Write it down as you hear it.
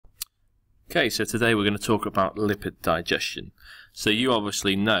Okay, so today we're going to talk about lipid digestion. So you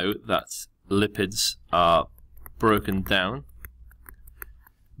obviously know that lipids are broken down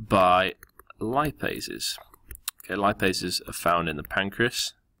by lipases. Okay, lipases are found in the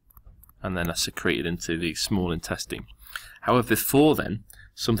pancreas and then are secreted into the small intestine. However, before then,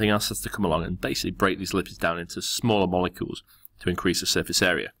 something else has to come along and basically break these lipids down into smaller molecules to increase the surface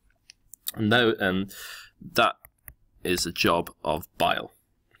area. And that is the job of bile,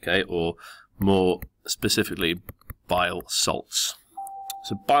 okay, or more specifically, bile salts.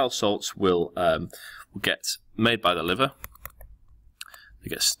 So bile salts will get made by the liver. They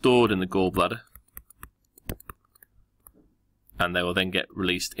get stored in the gallbladder, and they will then get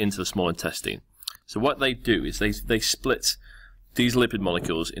released into the small intestine. So what they do is they split these lipid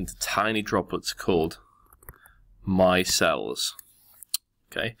molecules into tiny droplets called micelles.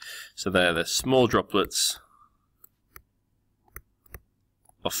 Okay, so they're the small droplets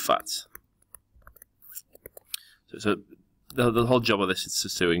of fat. So the whole job of this is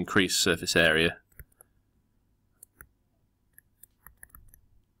just to increase surface area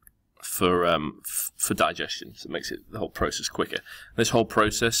for digestion. So it makes the whole process quicker. This whole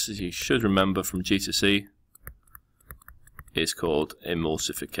process, as you should remember from G2C, is called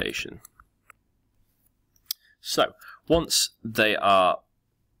emulsification. So once they are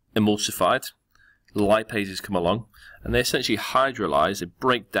emulsified, lipases come along and they essentially hydrolyze, they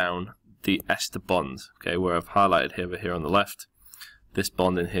break down the ester bond, okay, where I've highlighted over here on the left, this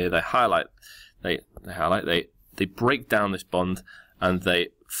bond in here, they break down this bond and they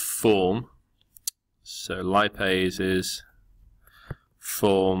form, so lipases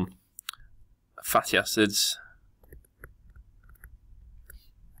form fatty acids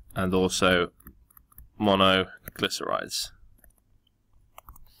and also monoglycerides.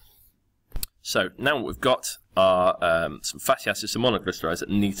 So now what we've got are some fatty acids, some monoglycerides that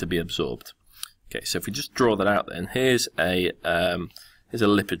need to be absorbed. Okay, so if we just draw that out, then here's a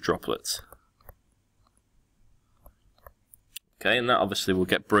lipid droplet. Okay, and that obviously will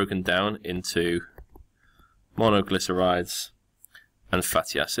get broken down into monoglycerides and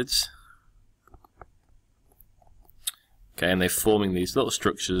fatty acids. Okay, and they're forming these little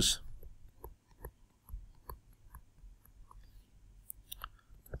structures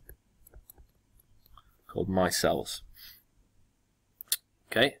called micelles.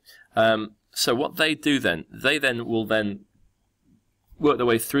 Okay, so what they do then, they will work their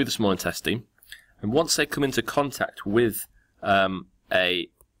way through the small intestine, and once they come into contact with a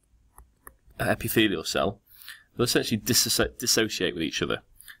epithelial cell, they'll essentially dissociate with each other.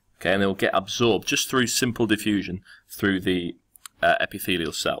 Okay, and they'll get absorbed just through simple diffusion through the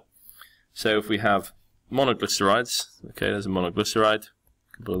epithelial cell. So if we have monoglycerides, okay, there's a monoglyceride,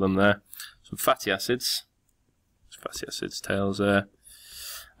 a couple of them there. Some fatty acids tails there,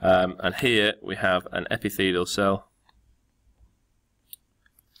 and here we have an epithelial cell,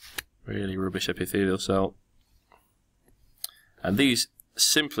 really rubbish epithelial cell, and these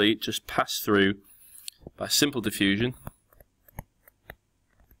simply just pass through by simple diffusion.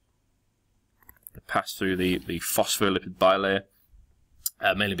 They pass through the phospholipid bilayer,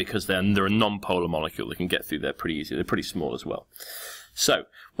 mainly because they're a non-polar molecule. They can get through there pretty easily. They're pretty small as well. So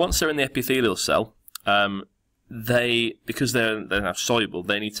once they're in the epithelial cell, because they're now soluble,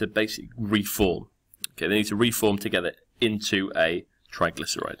 they need to basically reform. Okay, they need to reform together into a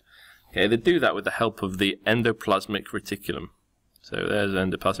triglyceride. Okay, they do that with the help of the endoplasmic reticulum. So there's the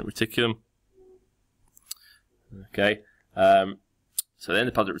endoplasmic reticulum. Okay, so the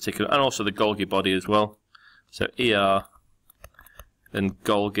endoplasmic reticulum and also the Golgi body as well. So ER, then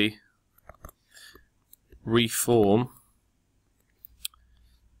Golgi reform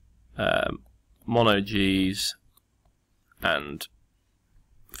mono-Gs and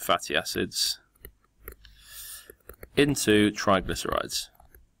fatty acids into triglycerides.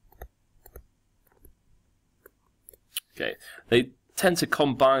 Okay, they tend to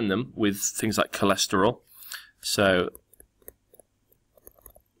combine them with things like cholesterol. So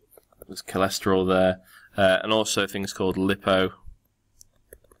there's cholesterol there, and also things called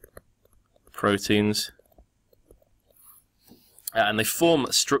lipoproteins. And they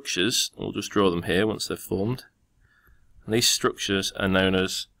form structures. We'll just draw them here once they're formed. And these structures are known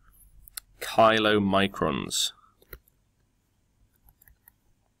as chylomicrons.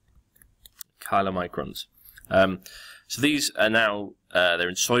 Chylomicrons. So these are now they're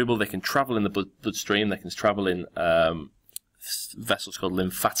insoluble. They can travel in the bloodstream. They can travel in vessels called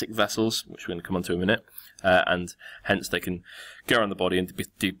lymphatic vessels, which we're going to come on to in a minute. And hence they can go around the body and be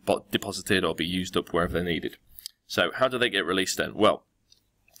deposited or be used up wherever they're needed. So how do they get released then? Well,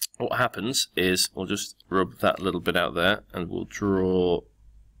 what happens is, we'll just rub that little bit out there and we'll draw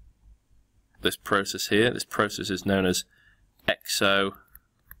this process here. This process is known as exocytosis.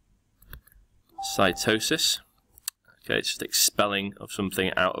 Okay, it's just expelling of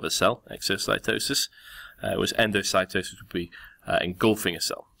something out of a cell, exocytosis. Whereas endocytosis would be engulfing a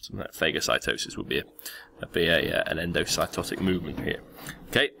cell. Something like phagocytosis would be an endocytotic movement here.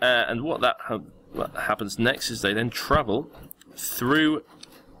 Okay, and what happens next is they then travel through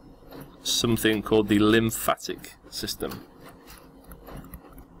something called the lymphatic system.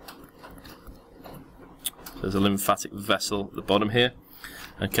 There's a lymphatic vessel at the bottom here,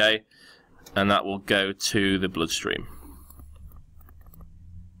 okay, and that will go to the bloodstream.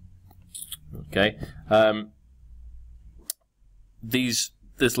 Okay, these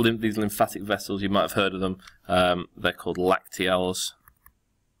lymphatic vessels, you might have heard of them. They're called lacteals.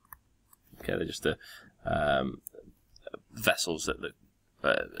 Okay, they're just vessels that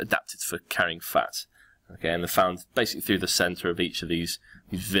adapted for carrying fat. Okay, and they're found basically through the centre of each of these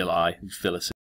villi, these villus.